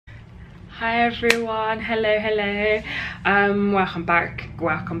Hi everyone, hello. Welcome back.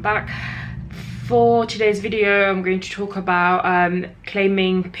 For today's video, I'm going to talk about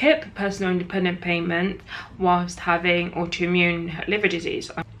claiming PIP, personal independent payment, whilst having autoimmune liver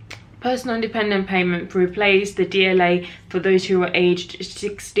disease. Personal independent payment replaced the DLA for those who are aged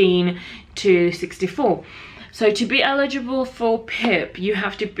 16 to 64. So to be eligible for PIP, you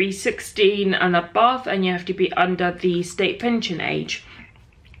have to be 16 and above, and you have to be under the state pension age.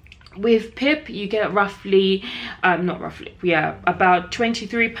 With PIP, you get about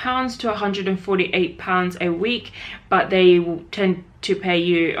 £23 to £148 a week, but they will tend to pay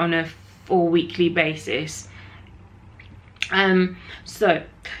you on a 4-weekly basis. So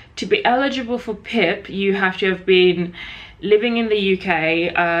to be eligible for PIP, you have to have been living in the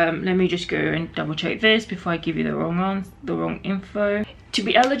UK. Let me just go and double check this before I give you the wrong info. To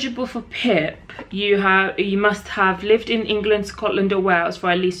be eligible for PIP, you must have lived in England, Scotland or Wales for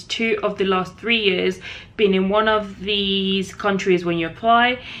at least 2 of the last 3 years, been in one of these countries when you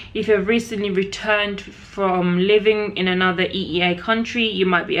apply. If you have recently returned from living in another EEA country, you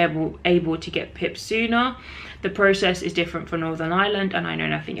might be able to get PIP sooner. The process is different for Northern Ireland and I know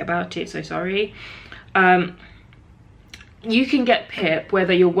nothing about it, so sorry. You can get PIP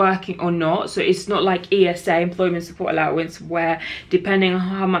whether you're working or not, so it's not like ESA, employment support allowance, where depending on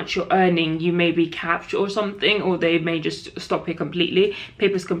how much you're earning you may be capped or something, or they may just stop it completely.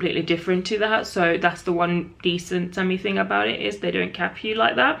 PIP is completely different to that, so that's the one decent thing about it, is they don't cap you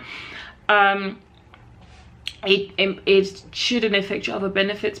like that. It shouldn't affect your other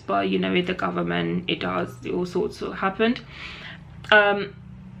benefits, but you know, with the government it does. All sorts happened.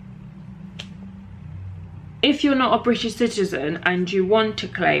 If you're not a British citizen and you want to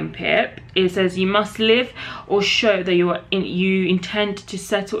claim PIP, it says you must live or show that you intend to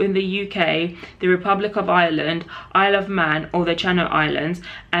settle in the UK, the Republic of Ireland, Isle of Man or the Channel Islands,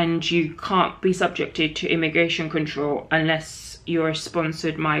 and you can't be subjected to immigration control unless you're a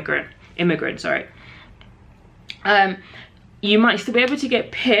sponsored immigrant. You might still be able to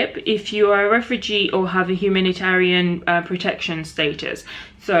get PIP if you are a refugee or have a humanitarian protection status.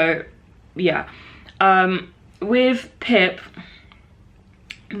 So yeah. With PIP,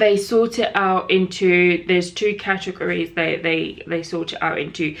 they sort it out into, there's 2 categories. They sort it out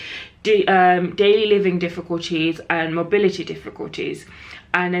into daily living difficulties and mobility difficulties,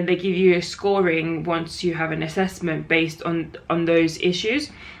 and then they give you a scoring once you have an assessment based on those issues.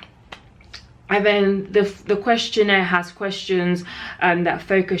 And then the questionnaire has questions that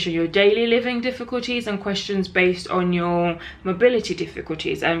focus on your daily living difficulties and questions based on your mobility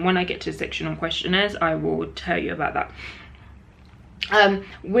difficulties. And when I get to the section on questionnaires, I will tell you about that.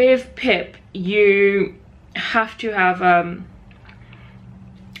 With PIP, you have to have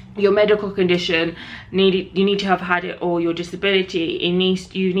your medical condition. You need to have had it, or your disability.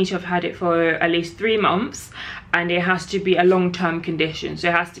 You need to have had it for at least 3 months. And it has to be a long-term condition,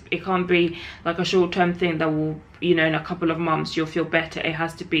 so it can't be like a short-term thing that will, you know, in a couple of months you'll feel better. It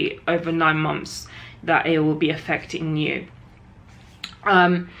has to be over 9 months that it will be affecting you.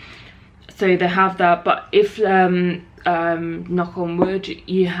 So they have that. But if knock on wood,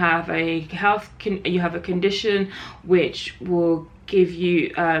 you have a condition which will give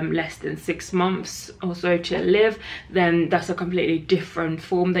you less than 6 months or so to live, then that's a completely different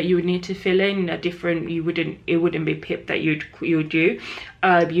form that you would need to fill in. It wouldn't be PIP that you would do.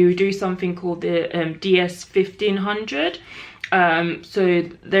 You do something called the DS 1500. So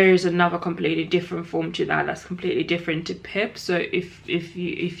there is another completely different form to that. That's completely different to PIP. So if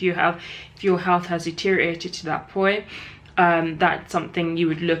your health has deteriorated to that point, that's something you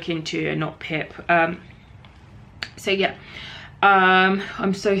would look into and not PIP. So yeah.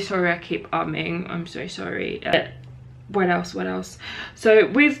 I'm so sorry I keep umming. I'm so sorry. What else? So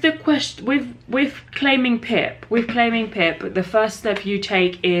with claiming PIP, the first step you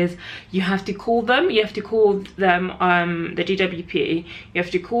take is you have to call them. The DWP. You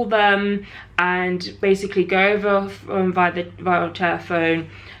have to call them and basically go over via telephone.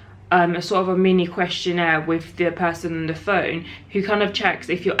 A sort of a mini questionnaire with the person on the phone, who kind of checks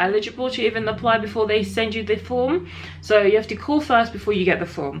if you're eligible to even apply before they send you the form. So you have to call first before you get the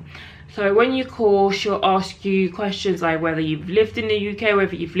form. So when you call, she'll ask you questions like whether you've lived in the UK,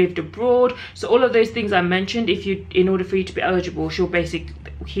 whether you've lived abroad. So all of those things I mentioned, in order for you to be eligible, he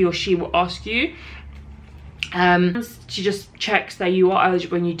or she will ask you. She just checks that you are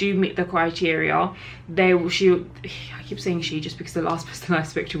eligible and you do meet the criteria. I keep saying she just because the last person I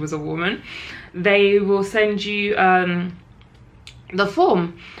spoke to was a woman. They will send you the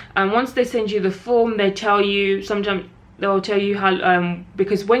form, and once they send you the form, they tell you sometimes they'll tell you how,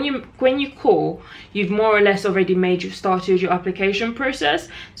 because when you call, you've more or less already started your application process,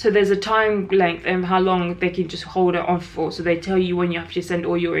 so there's a time length and how long they can just hold it on for. So they tell you when you have to send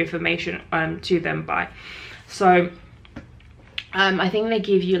all your information to them by. So I think they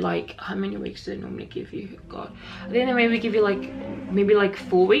give you like, how many weeks do they normally give you? God, I think they maybe give you like maybe like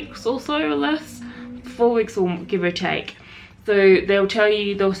 4 weeks or so, or less, 4 weeks or give or take. So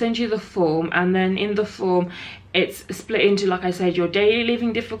they'll send you the form, and then in the form it's split into, like I said, your daily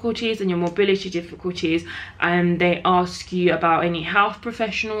living difficulties and your mobility difficulties, and they ask you about any health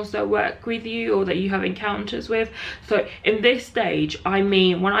professionals that work with you or that you have encounters with. So in this stage, I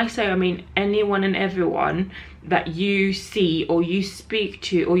mean, when I say I mean anyone and everyone that you see or you speak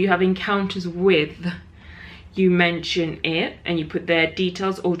to or you have encounters with, you mention it and you put their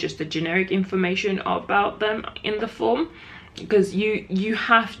details or just the generic information about them in the form, because you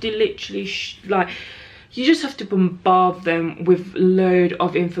have to literally you just have to bombard them with load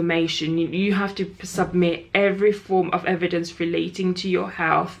of information. You have to submit every form of evidence relating to your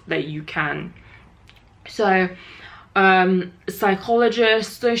health that you can. So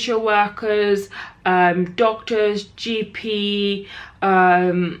psychologists, social workers, doctors, GP,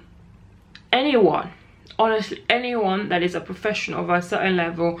 anyone, honestly, anyone that is a professional of a certain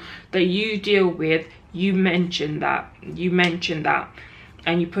level that you deal with, you mention that,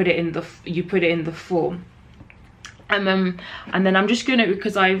 and you put it in the form. And then I'm just gonna,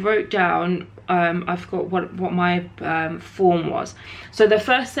 because I wrote down, I forgot what my form was. So the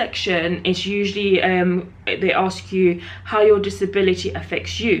first section is usually they ask you how your disability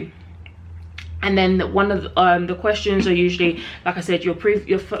affects you. And then one of the questions are usually, like I said,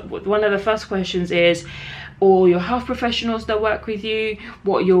 one of the first questions is all your health professionals that work with you,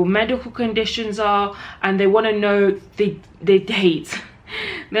 what your medical conditions are, and they want to know the dates.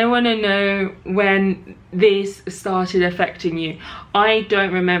 They want to know when this started affecting you. I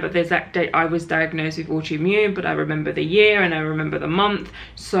don't remember the exact date I was diagnosed with autoimmune, but I remember the year and I remember the month.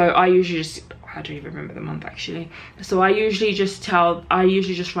 So I usually just, I don't even remember the month actually. So I usually just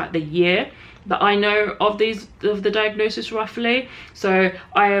write the year that I know of the diagnosis roughly. So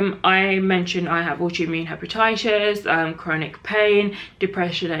I mentioned I have autoimmune hepatitis, chronic pain,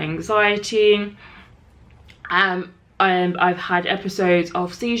 depression and anxiety. I've had episodes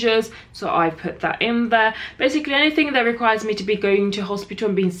of seizures, so I put that in there. Basically anything that requires me to be going to hospital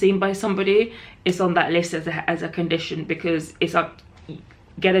and being seen by somebody is on that list as a condition, because it's up,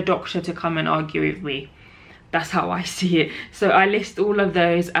 get a doctor to come and argue with me. That's how I see it. So I list all of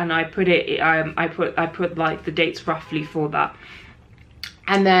those and I put it, I put like the dates roughly for that.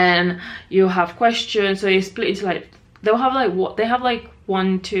 And then you'll have questions, so you split into like, they'll have like what they have like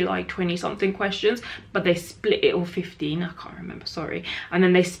 1 to like 20 something questions, but they split it, or 15, I can't remember, sorry. And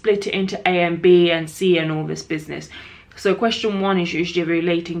then they split it into A and B and C and all this business. So question 1 is usually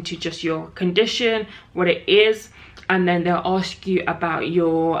relating to just your condition, what it is, and then they'll ask you about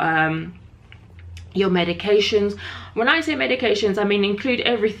your medications. When I say medications, I mean include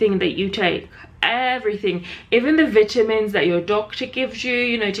everything that you take, everything, even the vitamins that your doctor gives you,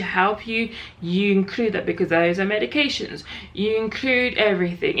 you know, to help you, you include that, because those are medications. You include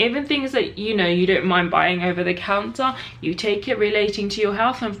everything, even things that, you know, you don't mind buying over the counter, you take it relating to your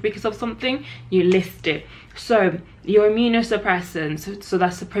health, and because of something you list it. So your immunosuppressants, so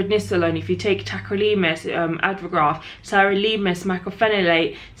that's the prednisolone, if you take tacrolimus, Advograph, sirolimus,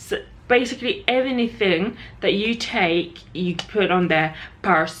 mycophenolate, so basically anything that you take, you put on there.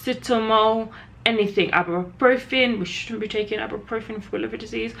 Paracetamol, anything, ibuprofen, we shouldn't be taking ibuprofen for liver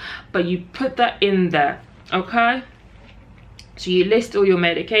disease, but you put that in there, okay? So you list all your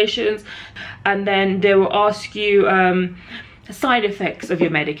medications, and then they will ask you side effects of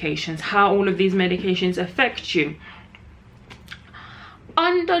your medications, how all of these medications affect you.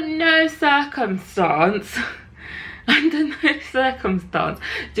 Under no circumstance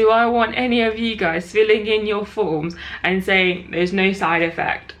do I want any of you guys filling in your forms and saying there's no side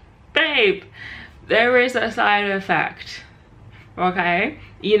effect. Babe, there is a side effect, okay?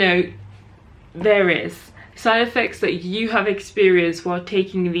 You know, there is side effects that you have experienced while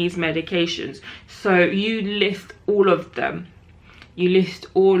taking these medications. So you list all of them. You list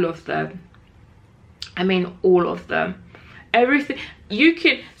all of them. I mean all of them. Everything. You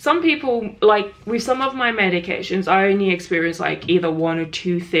can, some people, like with some of my medications, I only experience like either 1 or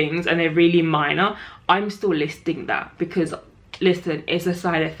 2 things and they're really minor. I'm still listing that because, listen, it's a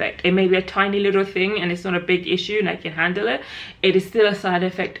side effect. It may be a tiny little thing and it's not a big issue and I can handle it. It is still a side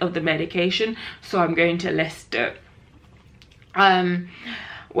effect of the medication, so I'm going to list it.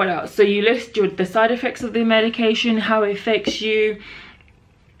 What else? So you list the side effects of the medication, how it affects you,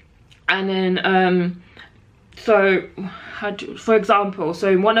 and then So for example,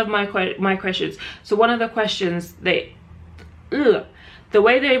 so one of my questions, so one of the questions, the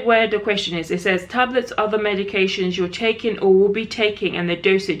way they word the question is, it says tablets, other medications you're taking or will be taking, and the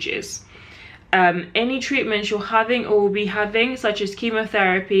dosages. Any treatments you're having or will be having, such as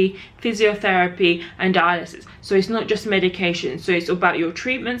chemotherapy, physiotherapy, and dialysis. So it's not just medication. So it's about your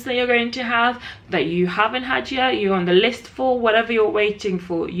treatments that you're going to have, that you haven't had yet, you're on the list for, whatever you're waiting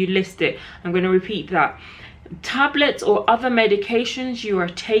for, you list it. I'm going to repeat that. Tablets or other medications you are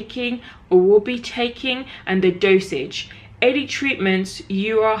taking or will be taking, and the dosage. Any treatments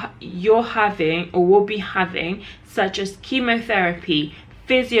you're having or will be having, such as chemotherapy,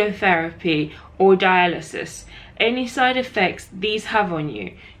 physiotherapy, or dialysis. Any side effects these have on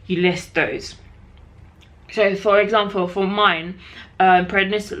you, you list those. So for example, for mine,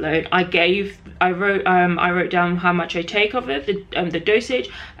 prednisolone, I wrote down how much I take of it, the dosage.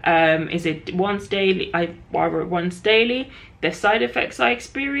 Is it once daily? I wrote once daily. The side effects I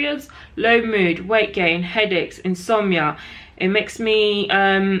experience: low mood, weight gain, headaches, insomnia. It makes me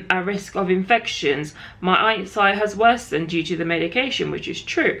at risk of infections. My eyesight has worsened due to the medication, which is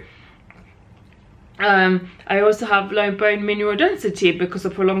true. I also have low bone mineral density because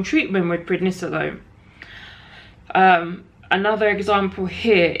of prolonged treatment with prednisolone. Another example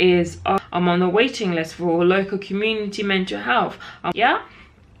here is I'm on the waiting list for local community mental health. Yeah,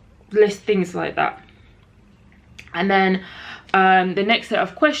 list things like that. And then the next set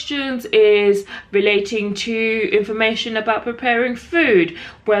of questions is relating to information about preparing food,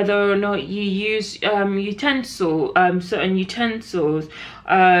 whether or not you use certain utensils,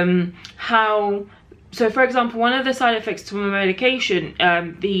 how. So for example, one of the side effects to my medication,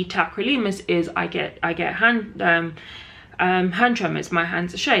 the tacrolimus, is I get hand tremors. My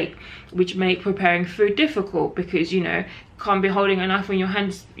hands shake, which make preparing food difficult because, you know, can't be holding a knife when your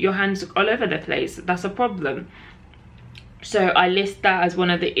hands all over the place. That's a problem. So I list that as one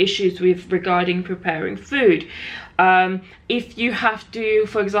of the issues with regarding preparing food. If you have to,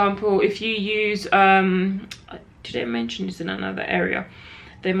 for example, if you use, did I mention this in another area?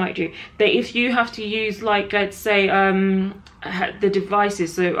 They might do. If you have to use, like, let's say, the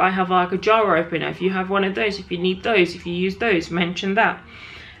devices. So I have like a jar opener. If you have one of those, if you need those, if you use those, mention that.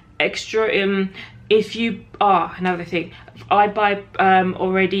 Extra, if you another thing, I buy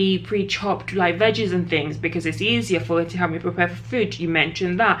already pre-chopped like veggies and things because it's easier for it to help me prepare for food. You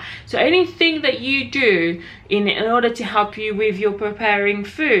mention that. So anything that you do in order to help you with your preparing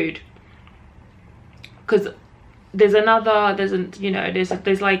food, because there's a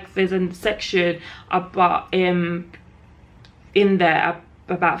section about in there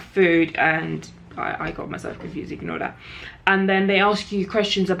about food, and I got myself confused, ignore that. And then they ask you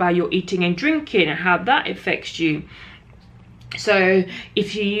questions about your eating and drinking and how that affects you. So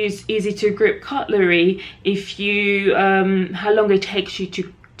if you use easy to grip cutlery, if you how long it takes you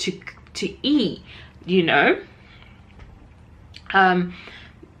to eat, you know,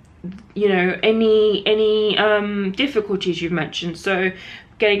 any difficulties you've mentioned. So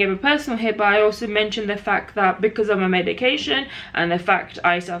getting a bit personal here, but I also mentioned the fact that because of my medication and the fact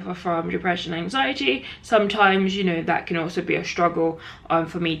I suffer from depression and anxiety, sometimes, you know, that can also be a struggle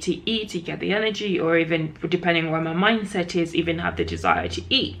for me to eat, to get the energy, or even, depending on where my mindset is, even have the desire to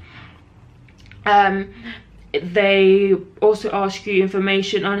eat. They also ask you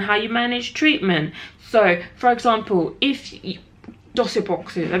information on how you manage treatment. So for example, if you, dossier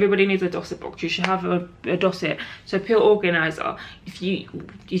boxes, everybody needs a dossier box. You should have a dossier. So pill organizer, if you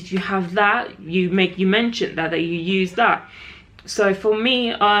have that, you mention that you use that. So for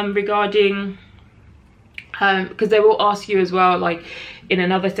me, regarding because they will ask you as well, like in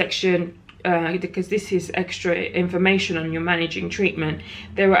another section, because this is extra information on your managing treatment,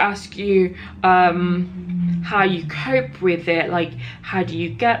 they will ask you how you cope with it, like how do you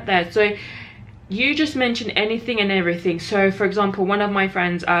get there. So you just mention anything and everything. So for example, one of my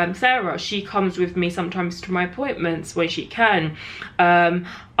friends, Sarah, she comes with me sometimes to my appointments when she can.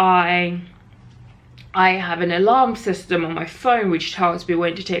 I have an alarm system on my phone which tells me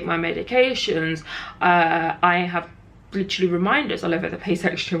when to take my medications. I have literally reminders all over the place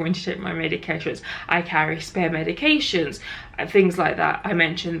actually when to take my medications. I carry spare medications and things like that. I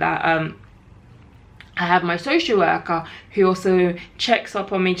mentioned that I have my social worker who also checks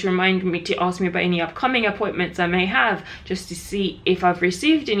up on me to remind me to ask me about any upcoming appointments I may have, just to see if I've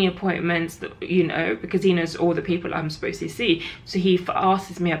received any appointments that, you know, because he knows all the people I'm supposed to see. So he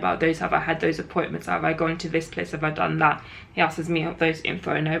asks me about those. Have I had those appointments? Have I gone to this place? Have I done that? He asks me of those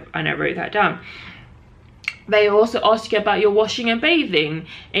info, and I wrote that down. They also ask you about your washing and bathing,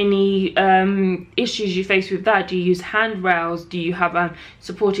 any issues you face with that. Do you use handrails? Do you have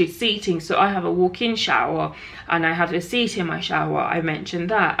supported seating? So I have a walk-in shower and I have a seat in my shower. I mentioned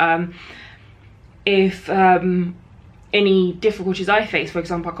that. If any difficulties I face, for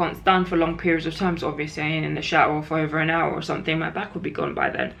example, I can't stand for long periods of time, so obviously I'm in the shower for over an hour or something, my back would be gone by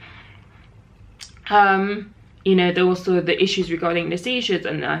then. You know, there are also the issues regarding the seizures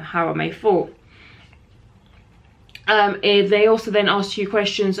and how I may fall. They also then ask you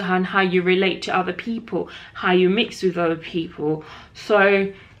questions on how you relate to other people, how you mix with other people.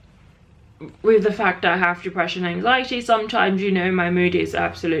 So with the fact that I have depression and anxiety, sometimes, you know, my mood is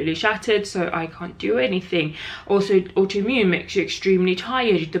absolutely shattered, so I can't do anything. Also, autoimmune makes you extremely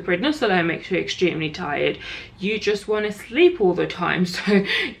tired. The prednisolone makes you extremely tired. You just want to sleep all the time. So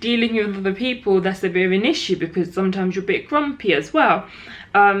dealing with other people, that's a bit of an issue, because sometimes you're a bit grumpy as well.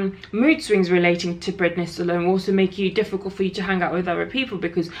 Mood swings relating to prednisolone also make it difficult for you to hang out with other people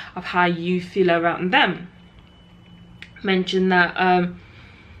because of how you feel around them. Mention that.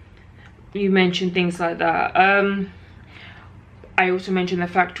 You mentioned things like that. I also mentioned the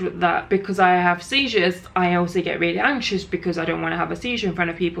fact that because I have seizures, I also get really anxious because I don't want to have a seizure in front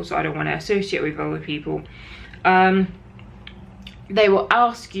of people, so I don't want to associate with other people. They will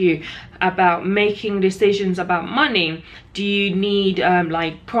ask you about making decisions about money. Do you need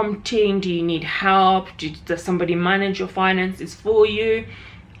like prompting? Do you need help? Does somebody manage your finances for you?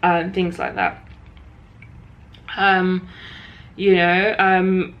 Things like that. You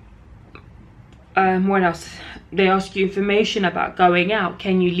know, what else? They ask you information about going out.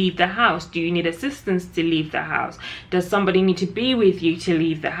 Can you leave the house? Do you need assistance to leave the house? Does somebody need to be with you to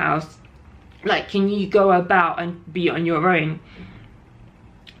leave the house? Like, can you go about and be on your own?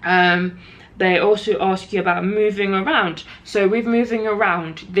 They also ask you about moving around. So with moving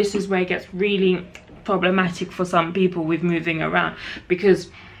around, this is where it gets really problematic for some people with moving around, because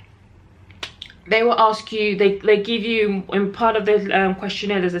they will ask you, they give you, in part of the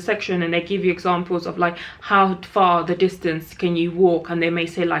questionnaire, there's a section and they give you examples of like how far the distance can you walk, and they may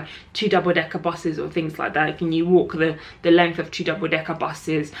say like 2 double-decker buses or things like that. Can you walk the length of 2 double-decker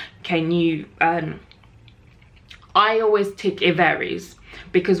buses? Can you I always tick it varies,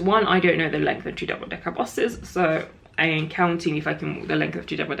 because one, I don't know the length of 2 double-decker buses, so I am counting if I can walk the length of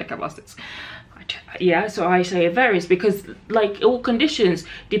 2 double-decker buses. Yeah, so I say it varies, because like all conditions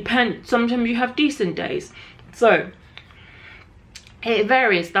depend. Sometimes you have decent days, so it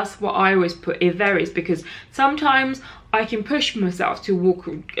varies. That's what I always put, it varies, because sometimes I can push myself to walk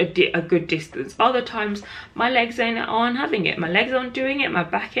a good distance. Other times my legs aren't having it, my legs aren't doing it, my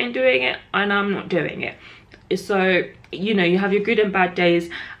back ain't doing it, and I'm not doing it. So, you know, you have your good and bad days,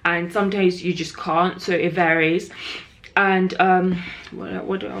 and some days you just can't, so it varies. And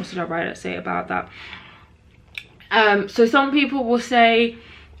what else did I write to say about that? So some people will say,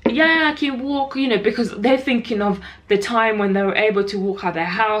 yeah, I can walk, you know, because they're thinking of the time when they were able to walk out their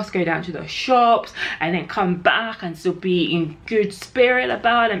house, go down to the shops, and then come back and still be in good spirit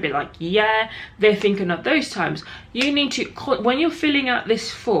about it and be like, yeah, they're thinking of those times. You need to, when you're filling out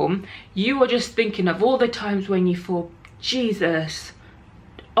this form, you are just thinking of all the times when you thought, Jesus,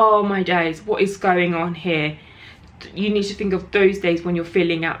 oh my days, what is going on here? You need to think of those days when you're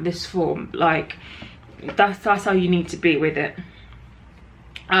filling out this form. Like, that's how you need to be with it.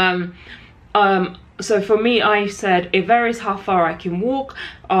 So for me, I said it varies how far I can walk,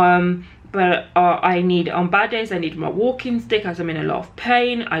 but I need, on bad days, I need my walking stick, as I'm in a lot of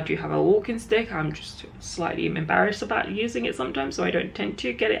pain. I do have a walking stick. I'm just slightly embarrassed about using it sometimes, so I don't tend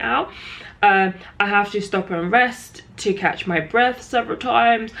to get it out. I have to stop and rest to catch my breath several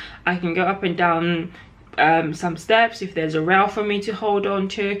times. I can go up and down some steps if there's a rail for me to hold on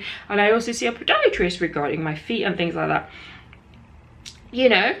to, and I also see a podiatrist regarding my feet and things like that, you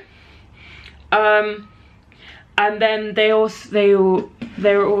know. And then they're also,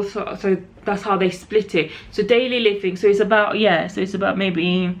 so that's how they split it. So daily living, so it's about, yeah, so it's about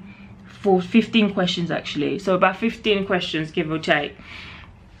maybe 15 questions actually, so about 15 questions, give or take.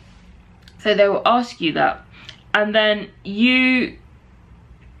 So they will ask you that, and then you,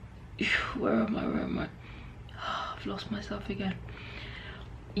 where am I? I've lost myself again.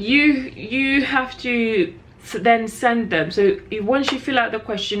 You have to then send them. So once you fill out the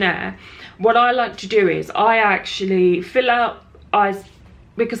questionnaire, what I like to do is I actually fill out,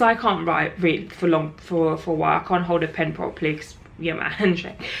 because I can't read for a while. I can't hold a pen properly because, yeah, my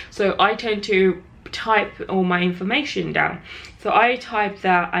handshake. So I tend to type all my information down. So I type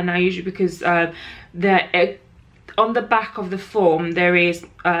that, and I usually, because on the back of the form there is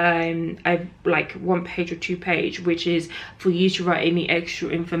like 1 page or 2 page, which is for you to write any extra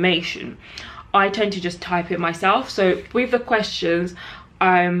information. I tend to just type it myself. So with the questions,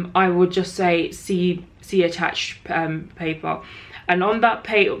 I would just say see attached paper. And on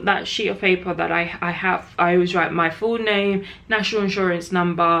that sheet of paper that I have, I always write my full name, national insurance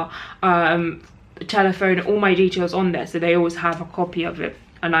number, telephone, all my details on there, so they always have a copy of it,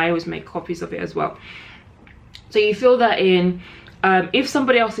 and I always make copies of it as well. So you fill that in. If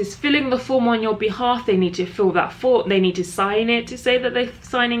somebody else is filling the form on your behalf, they need to fill that form, they need to sign it to say that they're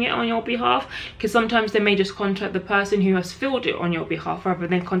signing it on your behalf, because sometimes they may just contact the person who has filled it on your behalf rather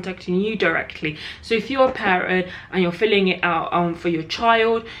than contacting you directly. So if you're a parent and you're filling it out for your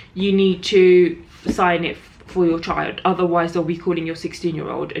child, you need to sign it for your child, otherwise they'll be calling your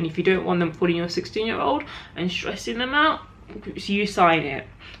 16-year-old, and if you don't want them calling your 16-year-old and stressing them out, you sign it,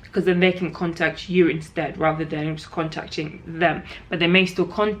 because then they can contact you instead rather than just contacting them. But they may still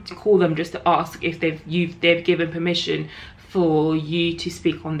call them just to ask if they've given permission for you to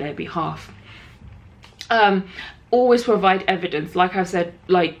speak on their behalf. Always provide evidence. Like I've said,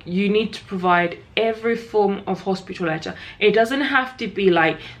 like, you need to provide every form of hospital letter. It doesn't have to be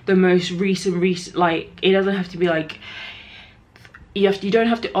like the most recent, like, it doesn't have to be like, you don't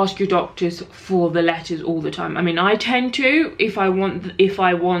have to ask your doctors for the letters all the time. I mean, I tend to, if I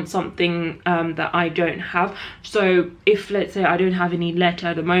want something that I don't have. So if, let's say, I don't have any letter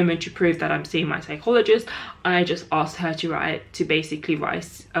at the moment to prove that I'm seeing my psychologist, I just ask her to basically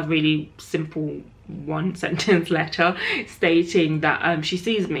write a really simple 1-sentence letter stating that she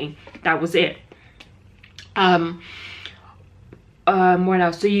sees me. That was it. What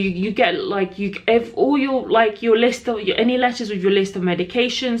else? So you get like all your list of any letters with your list of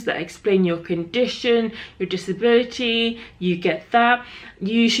medications that explain your condition, your disability. You get that.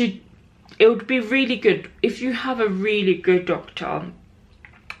 It would be really good if you have a really good doctor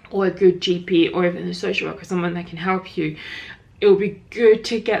or a good GP or even a social worker, someone that can help you. It would be good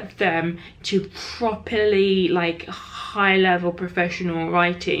to get them to properly, like, high-level professional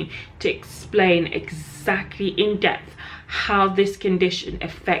writing to explain exactly in depth how this condition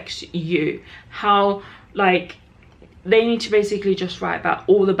affects you. How, like, they need to basically just write about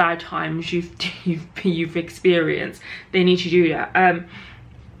all the bad times you've experienced. They need to do that.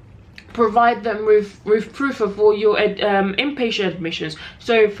 Provide them with proof of all your inpatient admissions.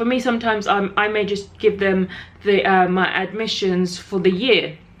 So for me, sometimes I may just give them the my admissions for the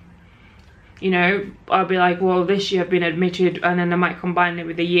year. You know, I'll be like, well, this year I've been admitted, and then I might combine it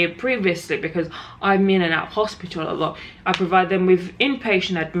with the year previously because I'm in and out of hospital a lot. I provide them with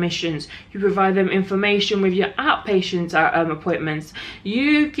inpatient admissions. You provide them information with your outpatient appointments.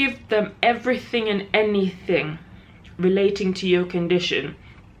 You give them everything and anything relating to your condition.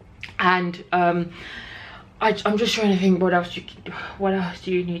 And I'm just trying to think what else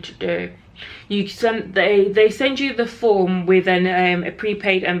do you need to do. They send you the form with a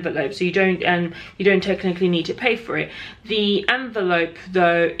prepaid envelope, so you don't technically need to pay for it. The envelope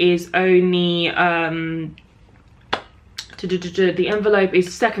though is only the envelope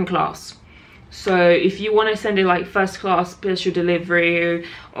is second class. So if you want to send it like first class special delivery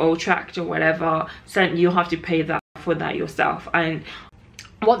or tracked or whatever, you'll have to pay for that yourself. And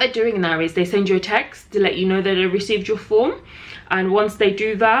what they're doing now is they send you a text to let you know that they received your form, and once they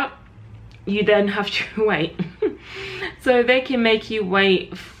do that, you then have to wait. So they can make you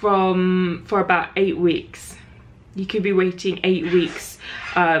wait for about 8 weeks. You could be waiting 8 weeks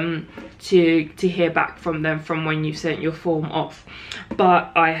to hear back from them from when you sent your form off.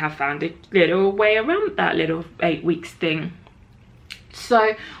 But I have found a little way around that little 8 weeks thing.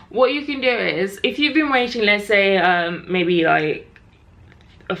 So what you can do is, if you've been waiting, let's say maybe like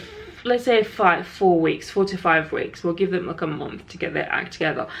let's say 4 to 5 weeks, we'll give them like a month to get their act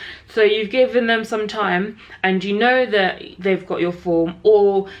together. So you've given them some time and you know that they've got your form,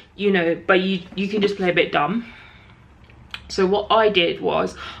 or you know, but you can just play a bit dumb. So what I did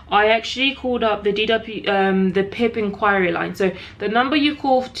was I actually called up the the PIP inquiry line. So the number you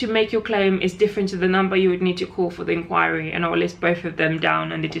call to make your claim is different to the number you would need to call for the inquiry, and I'll list both of them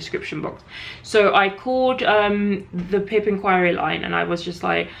down in the description box. So I called the PIP inquiry line, and I was just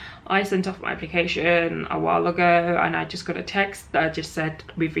like, I sent off my application a while ago and I just got a text that just said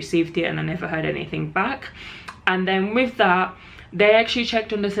we've received it, and I never heard anything back. And then with that, they actually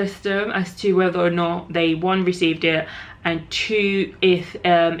checked on the system as to whether or not they, one, received it, and two, if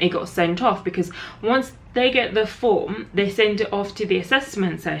it got sent off, because once they get the form, they send it off to the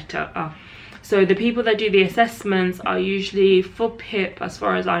assessment center. So the people that do the assessments are usually for PIP, as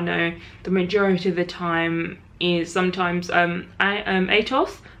far as I know, the majority of the time is sometimes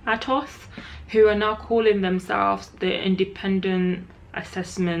ATOS, who are now calling themselves the Independent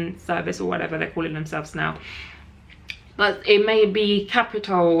Assessment Service, or whatever they're calling themselves now. but it may be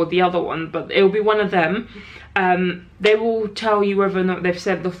Capital or the other one, but it will be one of them. They will tell you whether or not they've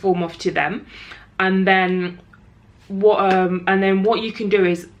sent the form off to them, and then what you can do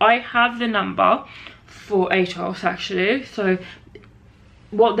is, I have the number for ATOS actually. So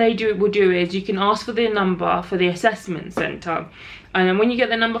what they will do is, you can ask for the number for the assessment centre, and then when you get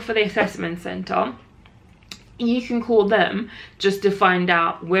the number for the assessment centre, you can call them just to find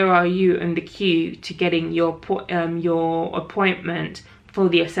out where are you in the queue to getting your appointment for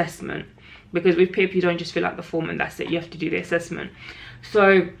the assessment. Because with PIP, you don't just fill out the form and that's it, you have to do the assessment.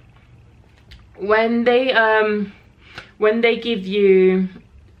 So when they give you,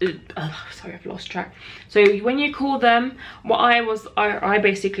 sorry, I've lost track. So when you call them, I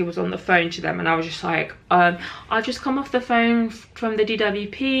basically was on the phone to them, and I was just like, I've just come off the phone from the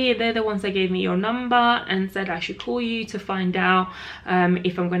DWP. They're the ones that gave me your number and said I should call you to find out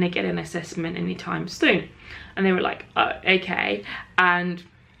if I'm going to get an assessment anytime soon. And they were like, okay. And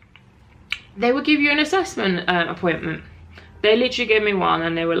they would give you an assessment appointment. They literally gave me one,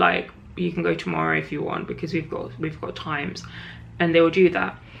 and they were like, you can go tomorrow if you want, because we've got times. And they will do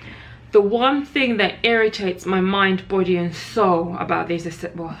that. The one thing that irritates my mind, body and soul about these,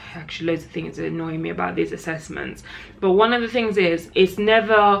 well, actually loads of things that annoy me about these assessments, but one of the things is, it's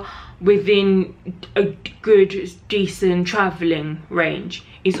never within a good, decent travelling range.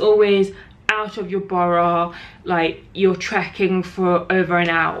 It's always out of your borough, like you're trekking for over an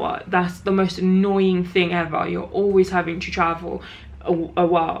hour. That's the most annoying thing ever. You're always having to travel a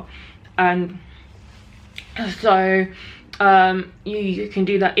while. And so you can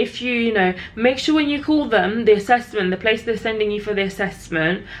do that if you know, make sure when you call them, the assessment, the place they're sending you for the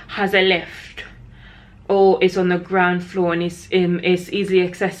assessment has a lift, or it's on the ground floor and it's easily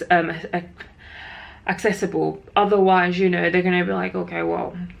accessible. Otherwise, you know, they're gonna be like, okay,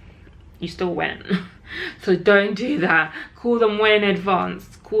 well, you still went. So don't do that. Call them way in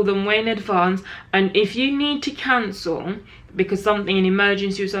advance. Call them way in advance. And if you need to cancel because an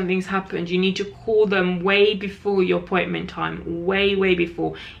emergency or something's happened, you need to call them way before your appointment time. Way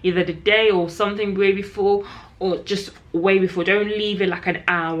before. Either the day or something way before, or just way before. Don't leave it like an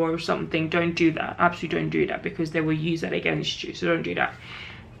hour or something. Don't do that. Absolutely don't do that, because they will use that against you. So don't do that.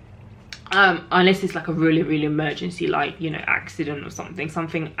 Unless it's like a really emergency, like, you know, accident or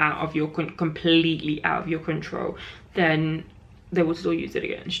something out of your completely out of your control, then they will still use it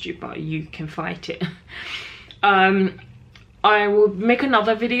against you, but you can fight it. I will make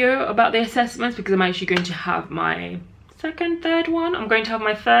another video about the assessments, because I'm actually going to have my third one. I'm going to have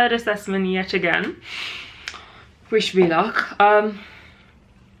my third assessment yet again. Wish me luck.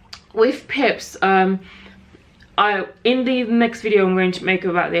 With PIPs, in the next video I'm going to make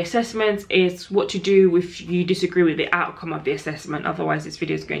about the assessments is what to do if you disagree with the outcome of the assessment. Otherwise this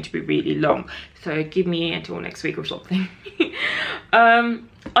video is going to be really long, so give me until next week or something.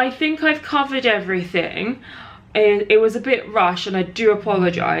 I think I've covered everything. It was a bit rushed, and I do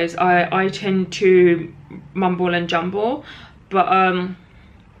apologize. I tend to mumble and jumble, but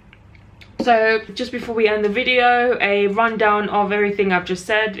so just before we end the video, a rundown of everything I've just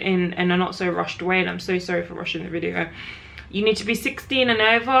said in a not so rushed way, and I'm so sorry for rushing the video. You need to be 16 and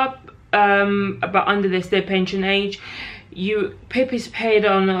over, but under the state pension age. PIP is paid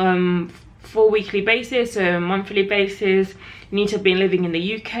on 4 weekly basis, so a monthly basis. You need to have been living in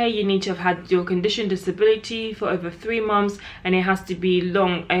the UK. You need to have had your condition disability for over 3 months, and it has to be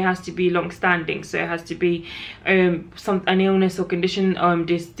long. It has to be long-standing. So it has to be an illness or condition,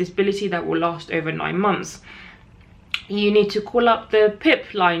 disability that will last over 9 months. You need to call up the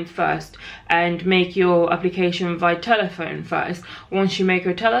PIP line first and make your application via telephone first. Once you make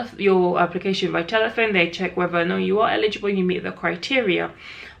your application via telephone, they check whether or not you are eligible and you meet the criteria.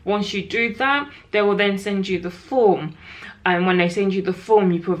 Once you do that, they will then send you the form. And when they send you the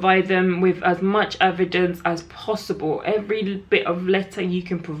form, you provide them with as much evidence as possible. Every bit of letter you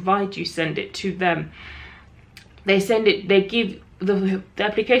can provide, you send it to them. They give the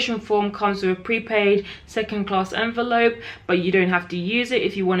application form comes with a prepaid second-class envelope, but you don't have to use it.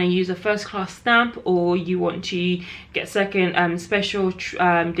 If you want to use a first-class stamp, or you want to get special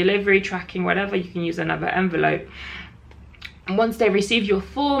delivery tracking, whatever, you can use another envelope. Once they receive your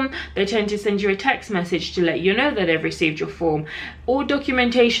form, they tend to send you a text message to let you know that they've received your form. All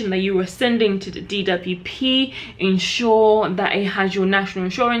documentation that you are sending to the DWP, ensure that it has your national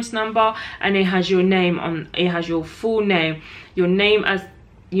insurance number and it has your name on it, has your full name, your name as,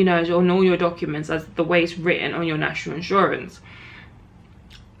 you know, on all your documents as the way it's written on your national insurance.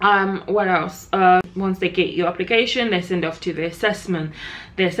 What else? Once they get your application, they send off to the assessment.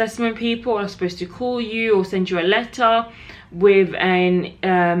 The assessment people are supposed to call you or send you a letter with an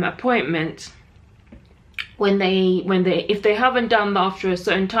appointment if they haven't done that after a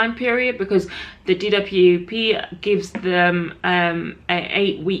certain time period, because the DWP gives them an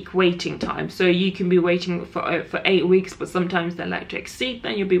 8-week waiting time, so you can be waiting for 8 weeks, but sometimes they like to exceed,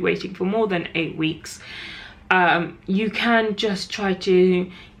 then you'll be waiting for more than 8 weeks. You can just try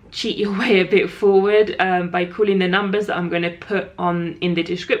to cheat your way a bit forward by calling the numbers that I'm going to put on in the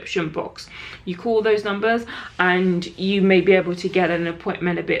description box. You call those numbers and you may be able to get an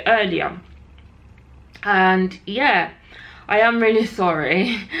appointment a bit earlier. And yeah, I am really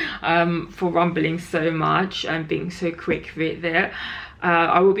sorry for rumbling so much and being so quick with it.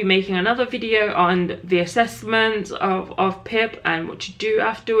 I will be making another video on the assessment of PIP and what to do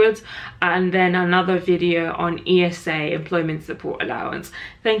afterwards, and then another video on ESA, Employment Support Allowance.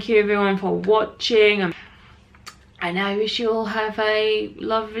 Thank you everyone for watching, and I wish you all have a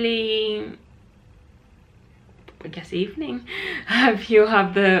lovely, I guess, evening. I hope you'll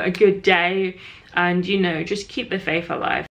have a good day, and you know, just keep the faith alive.